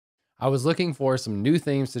I was looking for some new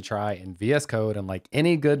themes to try in VS Code, and like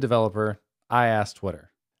any good developer, I asked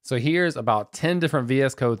Twitter. So here's about 10 different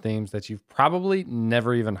VS Code themes that you've probably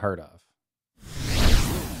never even heard of.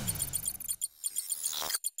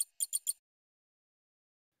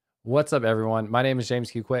 What's up, everyone? My name is James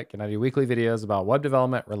Q Quick, and I do weekly videos about web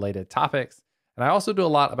development related topics. And I also do a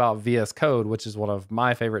lot about VS Code, which is one of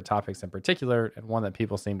my favorite topics in particular, and one that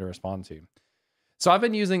people seem to respond to. So I've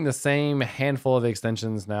been using the same handful of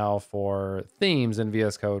extensions now for themes in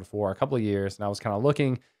VS Code for a couple of years, and I was kind of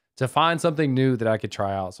looking to find something new that I could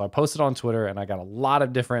try out. So I posted on Twitter, and I got a lot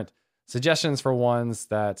of different suggestions for ones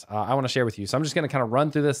that I want to share with you. So I'm just going to kind of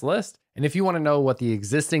run through this list. And if you want to know what the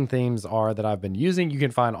existing themes are that I've been using, you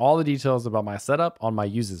can find all the details about my setup on my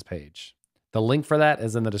uses page. The link for that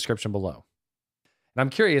is in the description below. And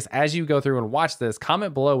I'm curious, as you go through and watch this,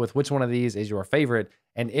 comment below with which one of these is your favorite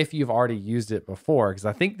and if you've already used it before, because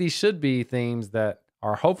I think these should be themes that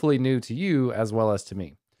are hopefully new to you as well as to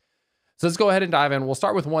me. So let's go ahead and dive in. We'll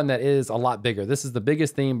start with one that is a lot bigger. This is the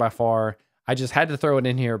biggest theme by far. I just had to throw it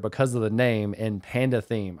in here because of the name, and Panda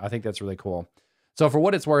Theme. I think that's really cool. So for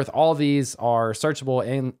what it's worth, all these are searchable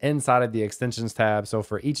inside of the extensions tab. So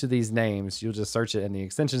for each of these names, you'll just search it in the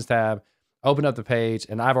extensions tab, open up the page,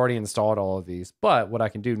 and I've already installed all of these. But what I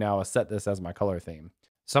can do now is set this as my color theme.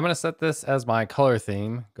 So I'm going to set this as my color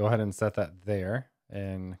theme. Go ahead and set that there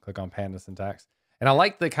and click on Panda syntax. And I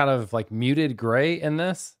like the kind of like muted gray in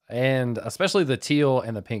this, and especially the teal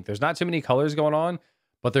and the pink. There's not too many colors going on,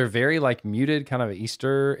 but they're very like muted, kind of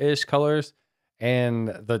Easter-ish colors. And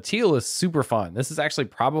the teal is super fun. This is actually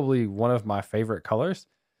probably one of my favorite colors.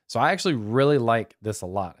 So I actually really like this a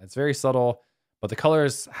lot. It's very subtle, but the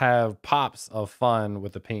colors have pops of fun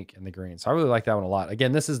with the pink and the green. So I really like that one a lot.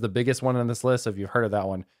 Again, this is the biggest one on this list. So if you've heard of that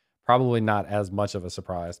one, probably not as much of a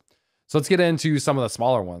surprise. So let's get into some of the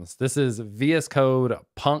smaller ones. This is VS Code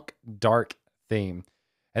Punk Dark Theme.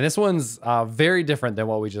 And this one's very different than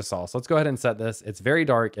what we just saw. So let's go ahead and set this. It's very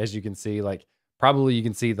dark, as you can see. Like probably you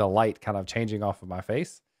can see the light kind of changing off of my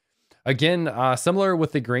face. Again, similar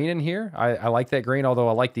with the green in here. I like that green, although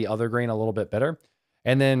I like the other green a little bit better.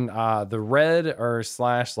 And then the red or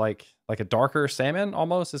slash like a darker salmon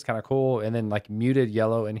almost is kind of cool. And then like muted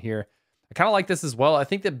yellow in here. I kind of like this as well. I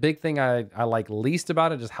think the big thing I like least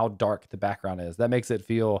about it is how dark the background is. That makes it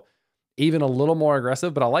feel even a little more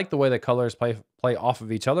aggressive, but I like the way the colors play off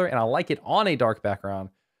of each other. And I like it on a dark background,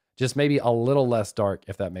 just maybe a little less dark,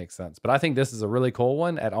 if that makes sense. But I think this is a really cool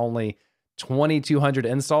one. At only 2,200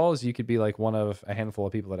 installs, you could be like one of a handful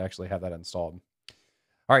of people that actually have that installed.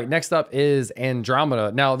 All right, next up is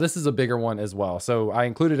Andromeda. Now, this is a bigger one as well. So I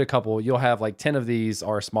included a couple. You'll have like 10 of these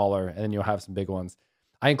are smaller, and then you'll have some big ones.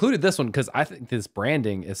 I included this one because I think this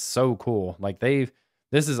branding is so cool. Like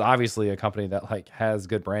this is obviously a company that like has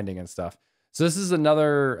good branding and stuff. So this is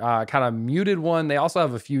another kind of muted one. They also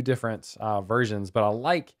have a few different versions, but I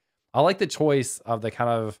like the choice of the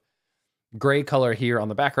kind of gray color here on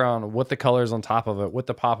the background with the colors on top of it, with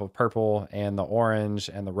the pop of purple and the orange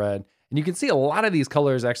and the red. And you can see a lot of these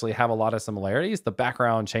colors actually have a lot of similarities. The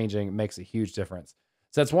background changing makes a huge difference.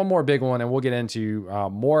 So that's one more big one, and we'll get into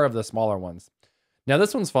more of the smaller ones. Now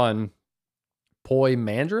this one's fun,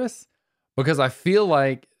 Poimandre, because I feel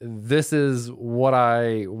like this is what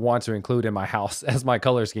I want to include in my house as my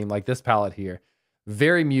color scheme, like this palette here.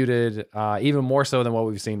 Very muted, even more so than what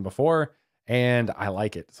we've seen before, and I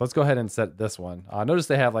like it. So let's go ahead and set this one. Notice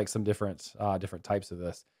they have like some different types of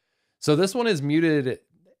this. So this one is muted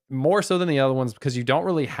more so than the other ones because you don't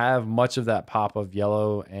really have much of that pop of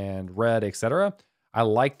yellow and red, etc. I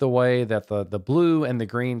like the way that the blue and the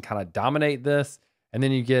green kind of dominate this. And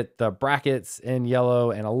then you get the brackets in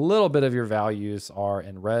yellow and a little bit of your values are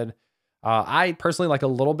in red. I personally like a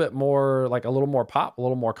little more pop, a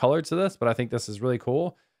little more color to this, but I think this is really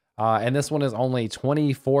cool. And this one is only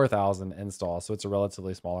 24,000 installs, so it's a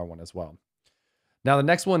relatively smaller one as well. Now, the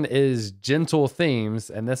next one is Gentle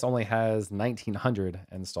Themes, and this only has 1,900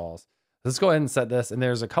 installs. Let's go ahead and set this, and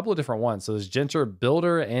there's a couple of different ones. So there's Gentle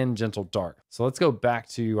Builder and Gentle Dark. So let's go back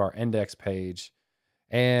to our index page.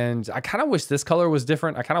 And I kind of wish this color was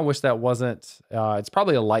different. I kind of wish that wasn't, it's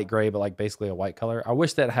probably a light gray, but like basically a white color. I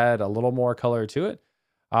wish that had a little more color to it.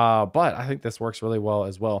 But I think this works really well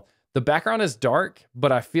as well. The background is dark,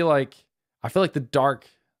 but I feel like the dark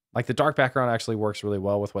background actually works really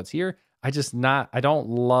well with what's here. I don't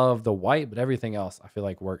love the white, but everything else I feel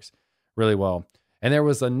like works really well. And there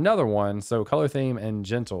was another one, so color theme and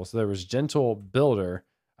gentle. So there was Gentle Builder.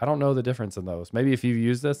 I don't know the difference in those. Maybe if you've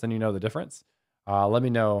used this, then you know the difference. Let me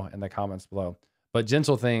know in the comments below. But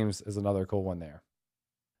Gentle Themes is another cool one there.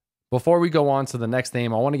 Before we go on to the next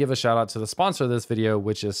theme, I want to give a shout out to the sponsor of this video,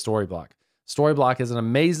 which is Storyblok. Storyblok is an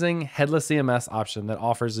amazing headless CMS option that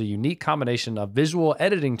offers a unique combination of visual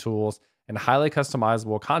editing tools and highly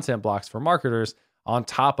customizable content blocks for marketers on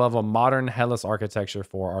top of a modern headless architecture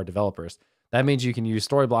for our developers. That means you can use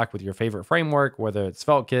Storyblok with your favorite framework, whether it's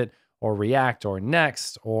FeltKit or React or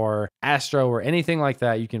Next or Astro or anything like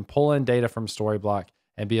that. You can pull in data from Storyblok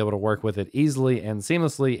and be able to work with it easily and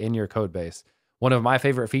seamlessly in your code base. One of my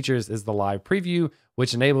favorite features is the live preview,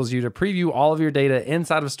 which enables you to preview all of your data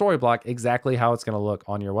inside of Storyblok exactly how it's going to look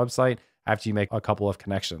on your website after you make a couple of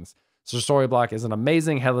connections. So Storyblok is an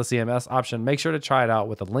amazing headless CMS option. Make sure to try it out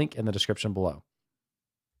with a link in the description below.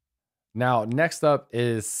 Now, next up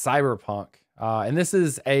is Cyberpunk. And this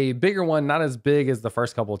is a bigger one, not as big as the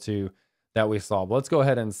first couple two that we saw. But let's go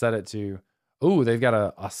ahead and set it to, ooh, they've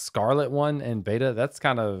got a Scarlet one in beta. That's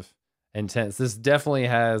kind of intense. This definitely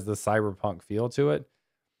has the Cyberpunk feel to it.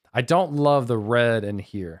 I don't love the red in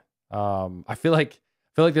here. I feel like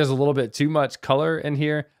there's a little bit too much color in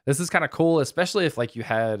here. This is kind of cool, especially if like you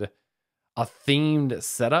had a themed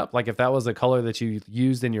setup. Like if that was a color that you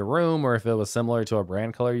used in your room, or if it was similar to a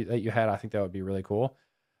brand color that you had, I think that would be really cool.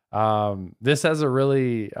 This has a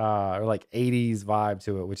really like 80s vibe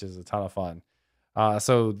to it, which is a ton of fun.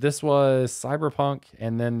 So this was Cyberpunk,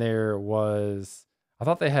 and then there was, I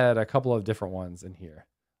thought they had a couple of different ones in here.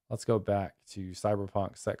 Let's go back to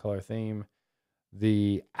Cyberpunk set color theme,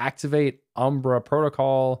 the Activate Umbra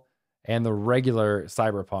protocol, and the regular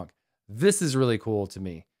Cyberpunk. This is really cool to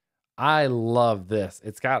me. I love this.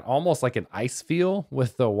 It's got almost like an ice feel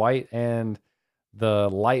with the white and the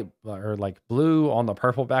light or like blue on the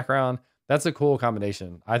purple background. That's a cool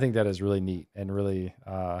combination. I think that is really neat and really,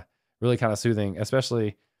 really kind of soothing,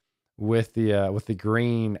 especially with the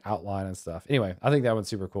green outline and stuff. Anyway, I think that one's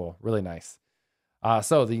super cool. Really nice.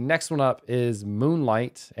 So the next one up is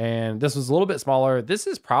Moonlight, and this was a little bit smaller. This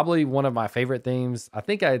is probably one of my favorite themes. I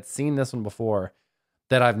think I had seen this one before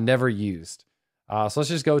that I've never used. So let's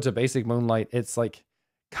just go to basic Moonlight. It's like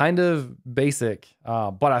kind of basic,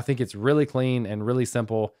 but I think it's really clean and really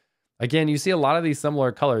simple. Again, you see a lot of these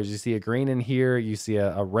similar colors. You see a green in here. You see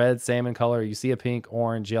a red salmon color. You see a pink,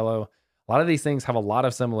 orange, yellow. A lot of these things have a lot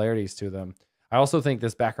of similarities to them. I also think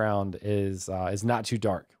this background is not too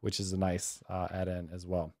dark, which is a nice add-in as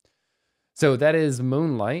well. So that is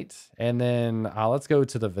Moonlight. And then let's go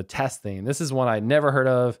to the Vitesse theme. This is one I never heard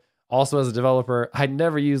of. Also, as a developer, I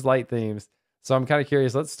never use light themes. So I'm kind of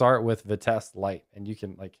curious. Let's start with Vitesse Light. And you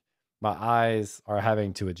can, like, my eyes are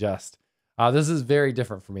having to adjust. This is very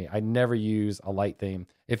different for me. I never use a light theme.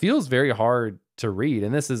 It feels very hard to read.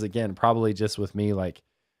 And this is, again, probably just with me, like,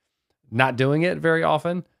 not doing it very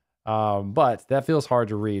often. But that feels hard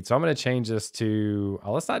to read. So I'm going to change this to,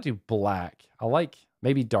 let's not do black. I like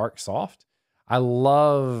maybe dark soft. I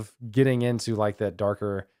love getting into like that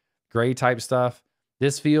darker gray type stuff.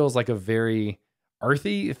 This feels like a very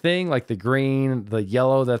earthy thing, like the green, the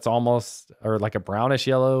yellow that's almost, or like a brownish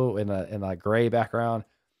yellow in a gray background.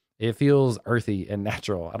 It feels earthy and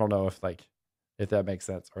natural. I don't know if that makes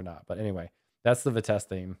sense or not. But anyway, that's the Vitesse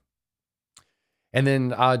theme. And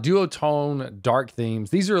then DuoTone dark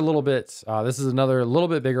themes. These are a little bit, this is another little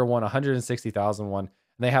bit bigger one, 160,000 one. And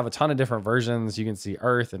they have a ton of different versions. You can see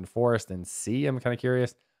earth and forest and sea. I'm kind of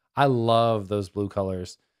curious. I love those blue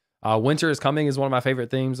colors. Winter is Coming is one of my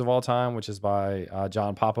favorite themes of all time, which is by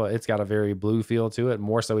John Papa. It's got a very blue feel to it,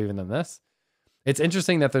 more so even than this. It's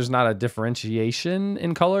interesting that there's not a differentiation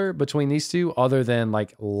in color between these two other than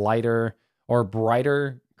like lighter or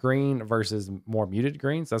brighter green versus more muted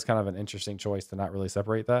greens. That's kind of an interesting choice to not really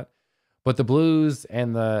separate that. But the blues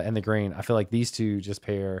and the green, I feel like these two just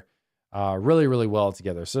pair really, really well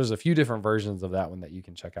together. So there's a few different versions of that one that you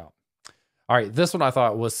can check out. All right, this one I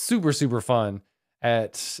thought was super, super fun.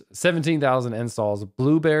 At 17,000 installs,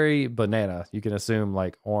 Blueberry Banana. You can assume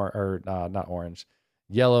like not orange,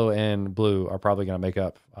 yellow and blue are probably going to make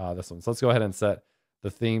up this one. So let's go ahead and set the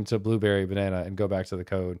theme to Blueberry Banana and go back to the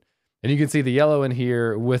code. And you can see the yellow in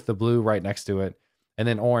here with the blue right next to it. And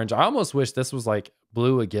then orange. I almost wish this was like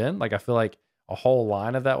blue again. Like I feel like a whole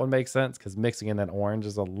line of that would make sense because mixing in that orange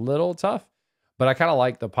is a little tough. But I kind of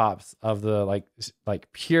like the pops of the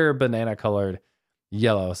like pure banana colored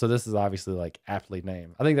yellow. So this is obviously like aptly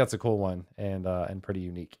named. I think that's a cool one and pretty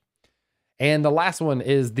unique. And the last one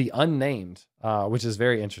is the Unnamed, which is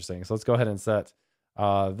very interesting. So let's go ahead and set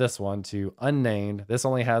this one to Unnamed. This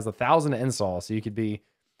only has 1,000 installs. So you could be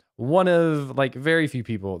one of like very few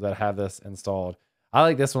people that have this installed. I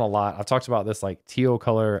like this one a lot. I've talked about this like teal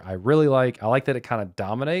color. I really like. I like that it kind of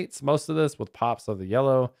dominates most of this with pops of the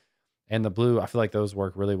yellow and the blue. I feel like those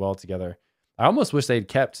work really well together. I almost wish they'd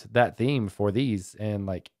kept that theme for these and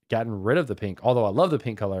like gotten rid of the pink. Although I love the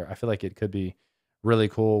pink color, I feel like it could be really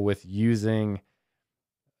cool with using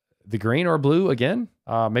the green or blue again.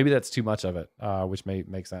 Maybe that's too much of it, which may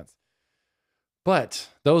make sense. But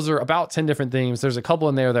those are about 10 different themes. There's a couple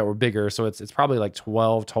in there that were bigger, so it's probably like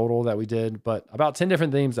 12 total that we did, but about 10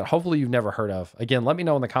 different themes that hopefully you've never heard of. Again, let me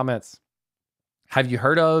know in the comments, have you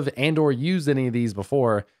heard of and or used any of these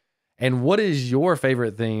before? And what is your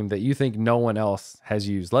favorite theme that you think no one else has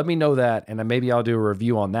used? Let me know that, and then maybe I'll do a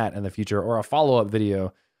review on that in the future, or a follow-up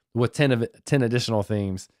video with 10 additional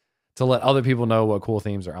themes to let other people know what cool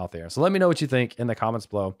themes are out there. So let me know what you think in the comments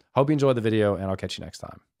below. Hope you enjoyed the video, and I'll catch you next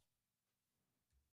time.